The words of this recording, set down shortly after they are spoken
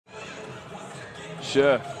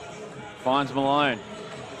Scherf finds Malone.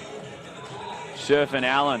 Scherf and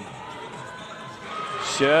Allen.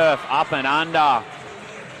 Scherf up and under.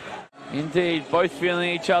 Indeed, both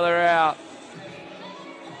feeling each other out.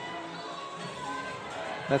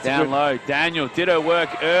 That's down good. low. Daniel did her work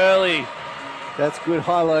early. That's good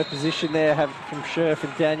high-low position there from Scherf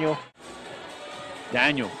and Daniel.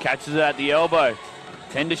 Daniel catches it at the elbow.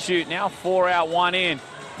 10 to shoot now. 4 out, 1 in.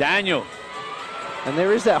 Daniel. And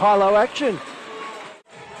there is that high-low action.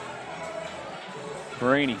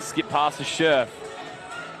 Marini skip past the Scherf.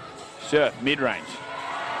 Scherf mid-range.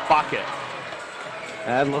 Bucket.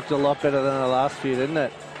 That looked a lot better than the last few, didn't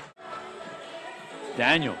it?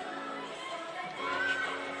 Daniel.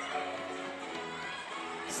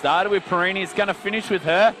 Started with Perini. It's going to finish with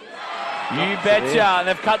her. You betcha. And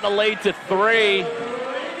they've cut the lead to 3. Is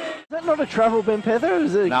that not a travel, Ben Pether? Or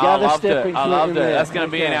is it a No, I gather loved step it. I loved it. there? That's going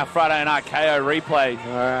to be in our Friday night Kayo replay.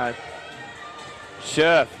 All right.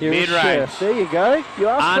 Scherf, Here is mid-range. Scherf. There you go. You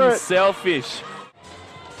asked for it. Unselfish.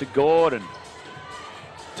 To Gordon.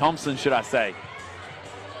 Thompson, should I say.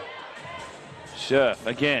 Scherf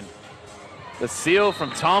again. The seal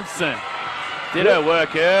from Thompson. Did her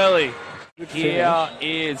work early. Here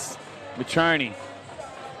is Matroni.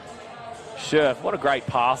 Scherf, what a great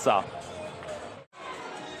passer.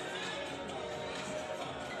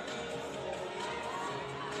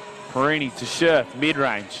 Perini to Scherf,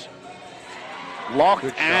 mid-range. Locked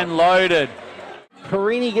and loaded.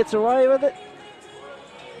 Perini gets away with it.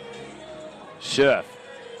 Scherf.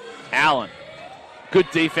 Allen. Good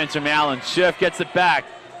defense from Allen. Scherf gets it back.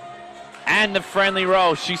 And the friendly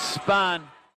roll. She spun.